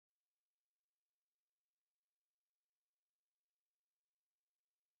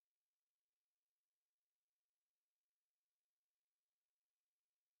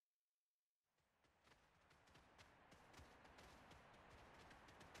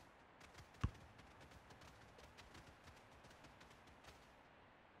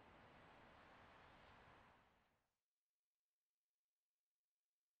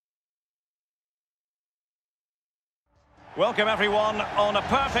Welcome everyone on a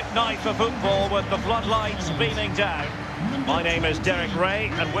perfect night for football with the floodlights beaming down. My name is Derek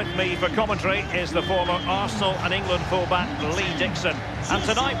Ray, and with me for commentary is the former Arsenal and England fullback Lee Dixon. And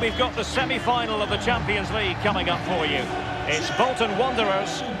tonight we've got the semi-final of the Champions League coming up for you. It's Bolton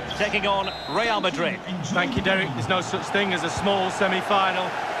Wanderers taking on Real Madrid. Thank you, Derek. There's no such thing as a small semi-final.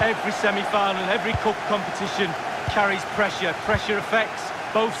 Every semi-final, every cup competition carries pressure. Pressure affects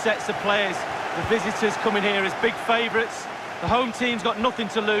both sets of players. The visitors coming here as big favourites. The home team's got nothing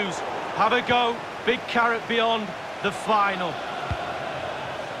to lose. Have a go. Big carrot beyond the final.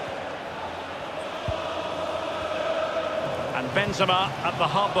 And Benzema at the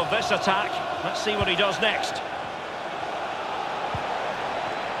hub of this attack. Let's see what he does next.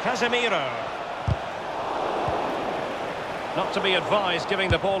 Casemiro. Not to be advised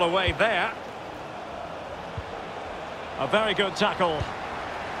giving the ball away there. A very good tackle.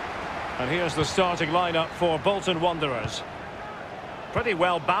 And here's the starting lineup for Bolton Wanderers. Pretty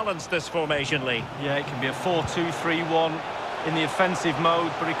well balanced, this formation, Lee. Yeah, it can be a 4-2-3-1 in the offensive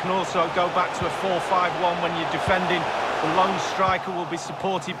mode, but it can also go back to a 4-5-1 when you're defending. The lone striker will be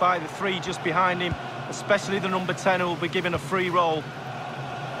supported by the three just behind him, especially the number 10 who will be given a free roll.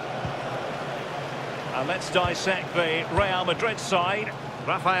 And let's dissect the Real Madrid side.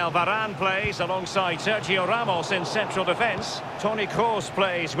 Rafael Varane plays alongside Sergio Ramos in central defence. Toni Kroos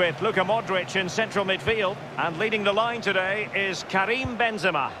plays with Luka Modric in central midfield. And leading the line today is Karim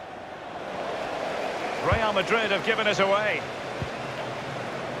Benzema. Real Madrid have given us away.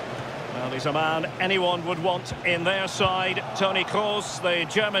 Well, he's a man anyone would want in their side. Toni Kroos,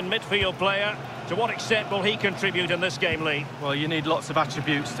 the German midfield player. To what extent will he contribute in this game, Lee? Well, you need lots of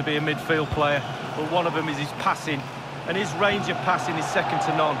attributes to be a midfield player, but one of them is his passing. And his range of passing is second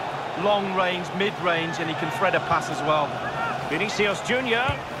to none. Long range, mid-range, and he can thread a pass as well. Vinicius Junior.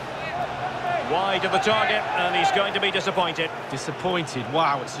 Wide of the target, and he's going to be disappointed. Disappointed?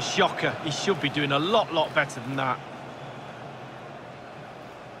 Wow, it's a shocker. He should be doing a lot better than that.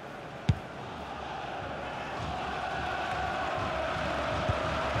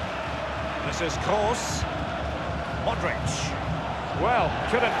 This is Kroos. Modric. Well,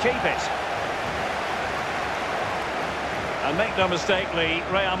 couldn't keep it. And make no mistake, Lee,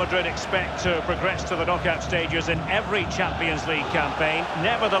 Real Madrid expect to progress to the knockout stages in every Champions League campaign.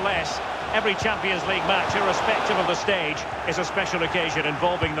 Nevertheless, every Champions League match, irrespective of the stage, is a special occasion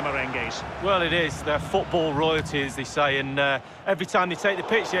involving the Merengues. Well, it is. They're football royalty, as they say, and every time they take the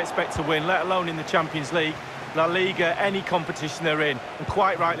pitch, they expect to win, let alone in the Champions League, La Liga, any competition they're in. And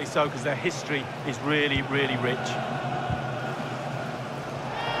quite rightly so, because their history is really, really rich.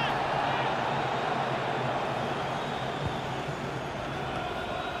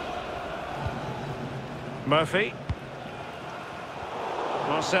 Murphy.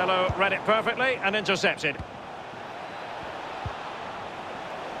 Marcelo read it perfectly and intercepted.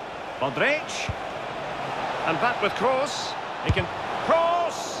 Modric. And back with Kroos. He can...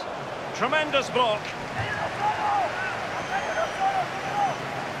 Kroos! Tremendous block.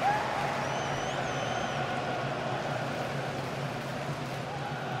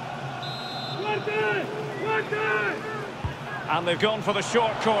 And they've gone for the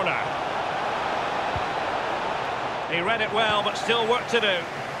short corner. He read it well, but still work to do.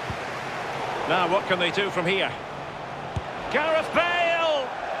 Now, what can they do from here? Gareth Bale!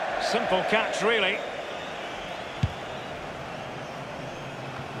 Simple catch, really.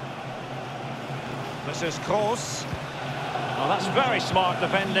 This is Kroos. Well, that's very smart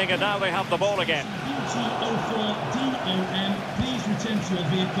defending, and now they have the ball again.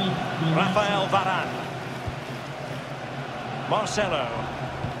 Rafael Varane. Marcelo.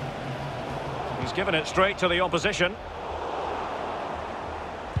 He's given it straight to the opposition.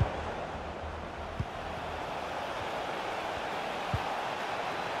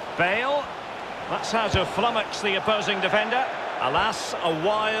 Bale. That's how to flummox the opposing defender. Alas, a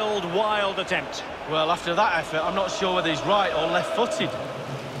wild attempt. Well, after that effort, I'm not sure whether he's right or left-footed.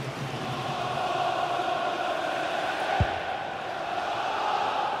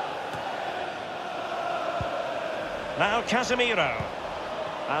 Now Casemiro.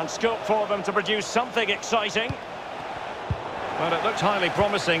 And scope for them to produce something exciting. Well, it looked highly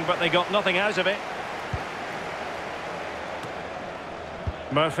promising, but they got nothing out of it.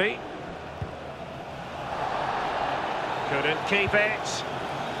 Murphy. Couldn't keep it.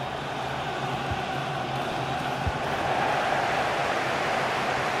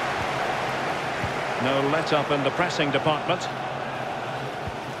 No let-up in the pressing department.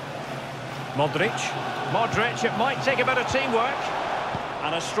 Modric. Modric, it might take a bit of teamwork.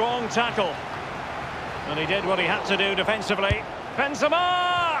 And a strong tackle. And he did what he had to do defensively.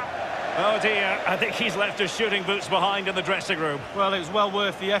 Benzema! Oh dear, I think he's left his shooting boots behind in the dressing room. Well, it was well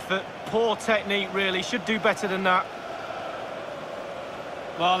worth the effort. Poor technique, really. Should do better than that.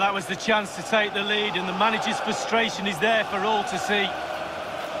 Well, that was the chance to take the lead, and the manager's frustration is there for all to see.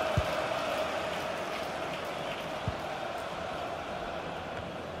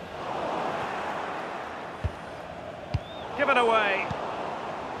 Given away.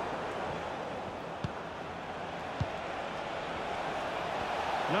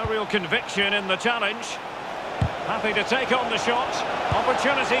 No real conviction in the challenge. Happy to take on the shot.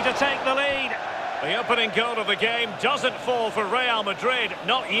 Opportunity to take the lead. The opening goal of the game doesn't fall for Real Madrid.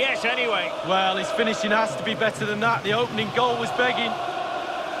 Not yet, anyway. Well, his finishing has to be better than that. The opening goal was begging.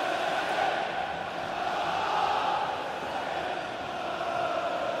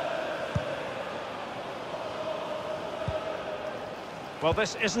 Well,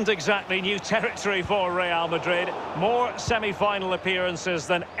 this isn't exactly new territory for Real Madrid. More semi-final appearances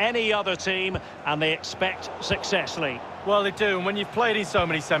than any other team, and they expect success, Lee. Well, they do, and when you've played in so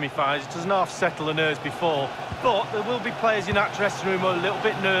many semi-finals, it doesn't half settle the nerves before. But there will be players in that dressing room who are a little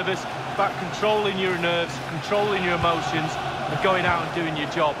bit nervous about controlling your nerves, controlling your emotions, and going out and doing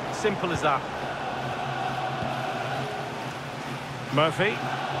your job. Simple as that. Murphy.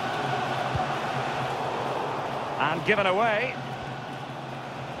 And given away.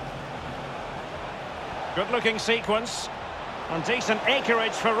 Good-looking sequence. And decent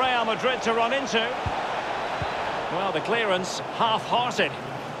acreage for Real Madrid to run into. Well, the clearance half-hearted.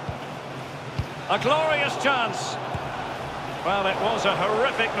 A glorious chance. Well, it was a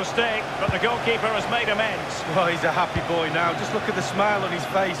horrific mistake, but the goalkeeper has made amends. Well, he's a happy boy now. Just look at the smile on his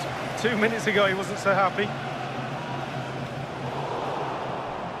face. 2 minutes ago, he wasn't so happy.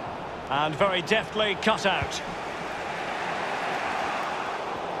 And very deftly cut out.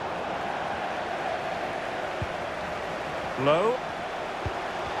 Low.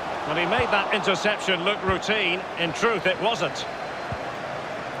 Well, he made that interception look routine. In truth, it wasn't.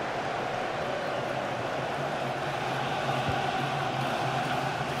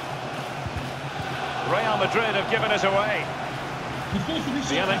 Real Madrid have given it away.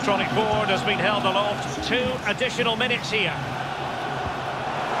 The electronic board has been held aloft. 2 additional minutes here.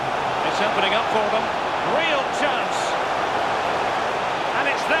 It's opening up for them. Real chance. And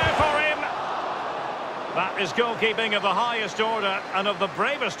it's there for him. That is goalkeeping of the highest order and of the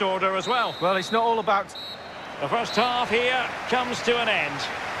bravest order as well. Well, it's not all about... The first half here comes to an end.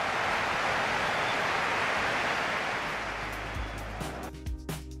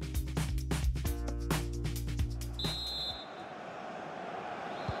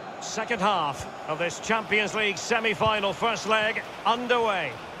 Second half of this Champions League semi-final first leg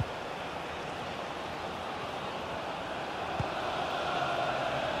underway.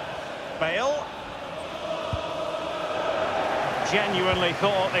 Bale. Genuinely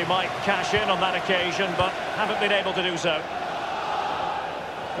thought they might cash in on that occasion, but haven't been able to do so.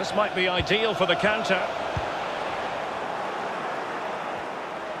 This might be ideal for the counter.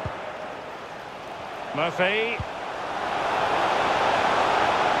 Murphy.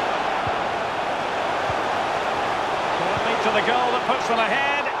 To the goal that puts them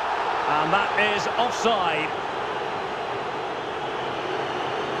ahead, and that is offside.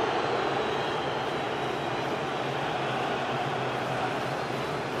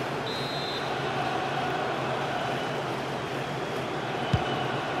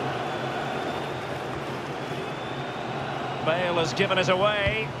 Bale has given it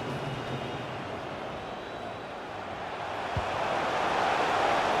away.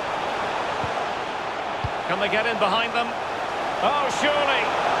 Can they get in behind them? Oh, surely.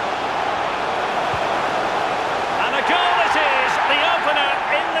 And a goal it is, the opener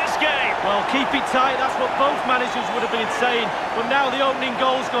in this game. Well, keep it tight, that's what both managers would have been saying. But now the opening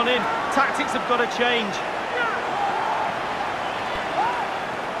goal's gone in. Tactics have got to change.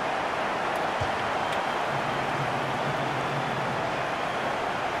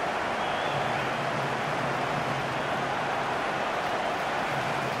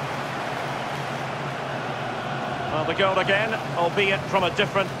 Well, the goal again, albeit from a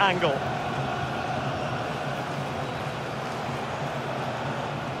different angle.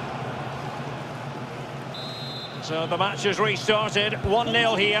 So the match has restarted,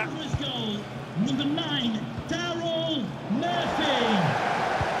 1-0 here. Number 9, Daryl Murphy.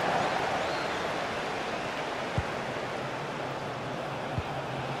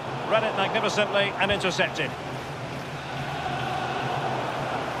 Read it magnificently and intercepted.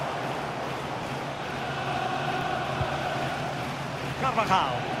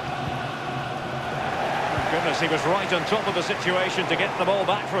 Goodness, he was right on top of the situation to get the ball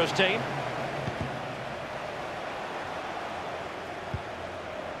back for his team.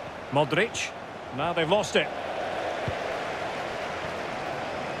 Modric. Now they've lost it.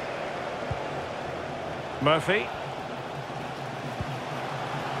 Murphy.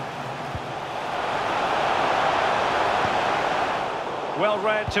 Well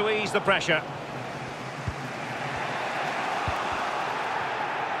read to ease the pressure.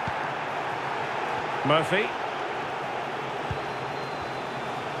 Murphy.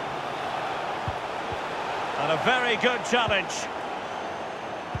 And a very good challenge.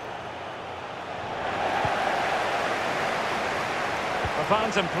 The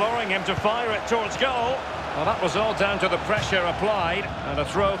fans imploring him to fire it towards goal. Well, that was all down to the pressure applied, and a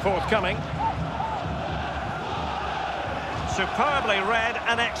throw forthcoming. Superbly read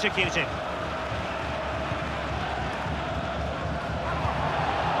and executed.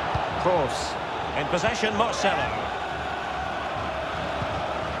 Course. In possession, Marcelo.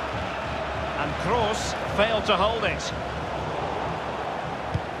 And Kroos failed to hold it.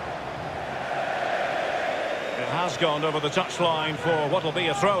 It has gone over the touchline for what will be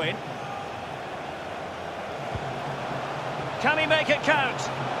a throw-in. Can he make it count?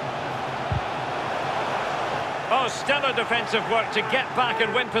 Oh, stellar defensive work to get back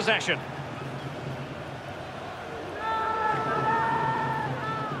and win possession.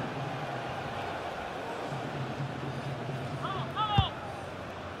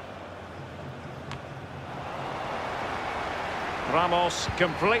 Ramos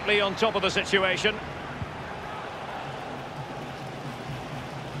completely on top of the situation.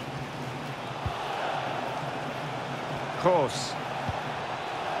 Course.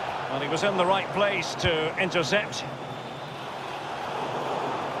 Well, he was in the right place to intercept.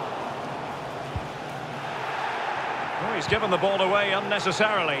 Oh, he's given the ball away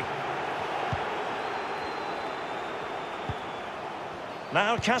unnecessarily.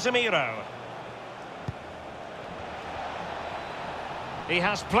 Now Casemiro. He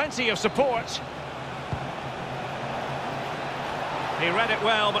has plenty of support. He read it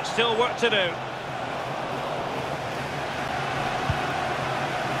well, but still work to do.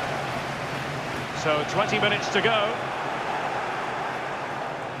 So 20 minutes to go.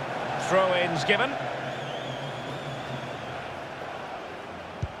 Throw-ins given.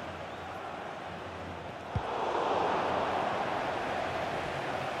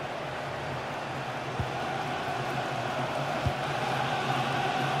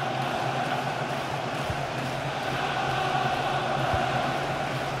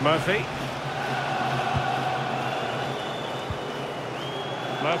 Murphy.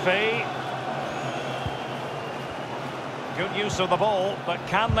 Murphy. Good use of the ball, but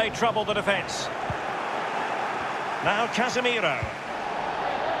can they trouble the defence? Now Casemiro.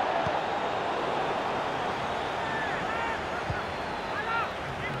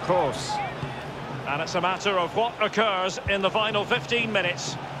 Course. And it's a matter of what occurs in the final 15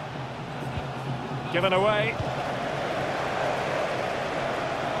 minutes. Given away.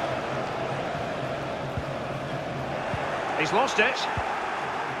 He's lost it.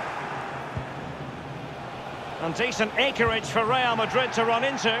 And decent acreage for Real Madrid to run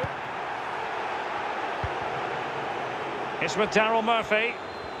into. It's with Daryl Murphy.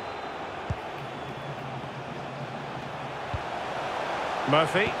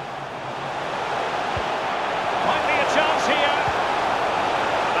 Murphy. Might be a chance here.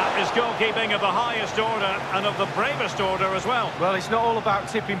 That is goalkeeping of the highest order and of the bravest order as well. Well, it's not all about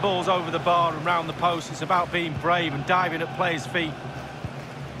tipping balls over the bar and round the post. It's about being brave and diving at players' feet.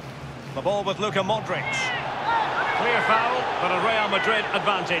 The ball with Luka Modric. Clear foul, but a Real Madrid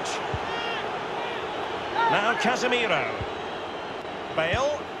advantage. Now Casemiro.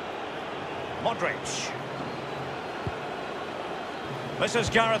 Bale. Modric. This is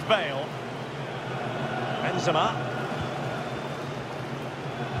Gareth Bale. Benzema.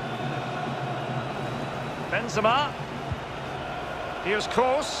 Benzema. Here's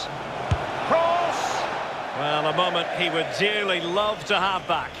Kroos. Kroos! Well, a moment he would dearly love to have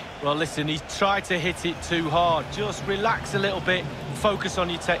back. Well, listen, he's tried to hit it too hard. Just relax a little bit, focus on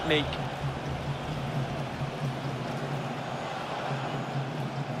your technique.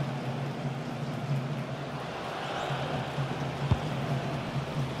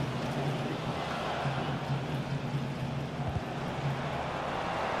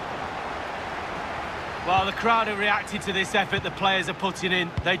 Well, the crowd have reacted to this effort the players are putting in.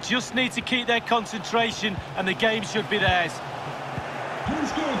 They just need to keep their concentration and the game should be theirs.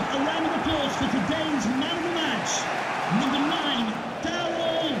 Please give a round of applause for today's man of the match, number 9,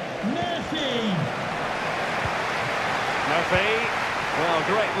 Daryl Murphy. Murphy. Well,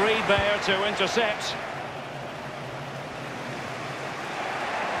 great read there to intercept.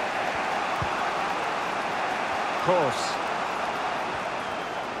 Course.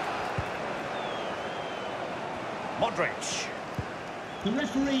 Modric. The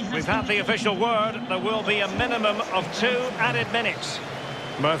referee has We've had the official word. There will be a minimum of 2 added minutes.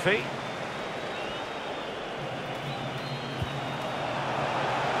 Murphy.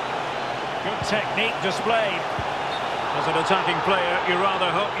 Good technique displayed. As an attacking player, you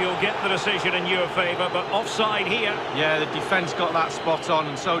rather hope you'll get the decision in your favour, but offside here. Yeah, the defence got that spot on,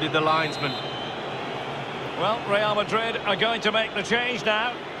 and so did the linesman. Well, Real Madrid are going to make the change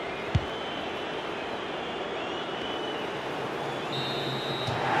now.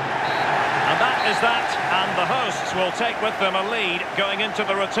 And that is that, and the hosts will take with them a lead going into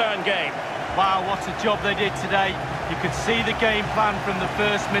the return game. Wow, what a job they did today. You could see the game plan from the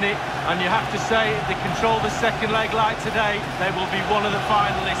first minute, and you have to say, if they control the second leg like today, they will be one of the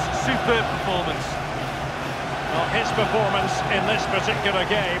finalists. Superb performance. Well, his performance in this particular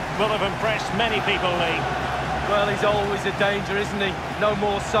game will have impressed many people, Lee. Well, he's always a danger, isn't he? No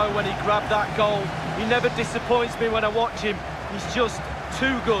more so when he grabbed that goal. He never disappoints me when I watch him. He's just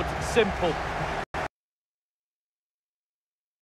too good, simple.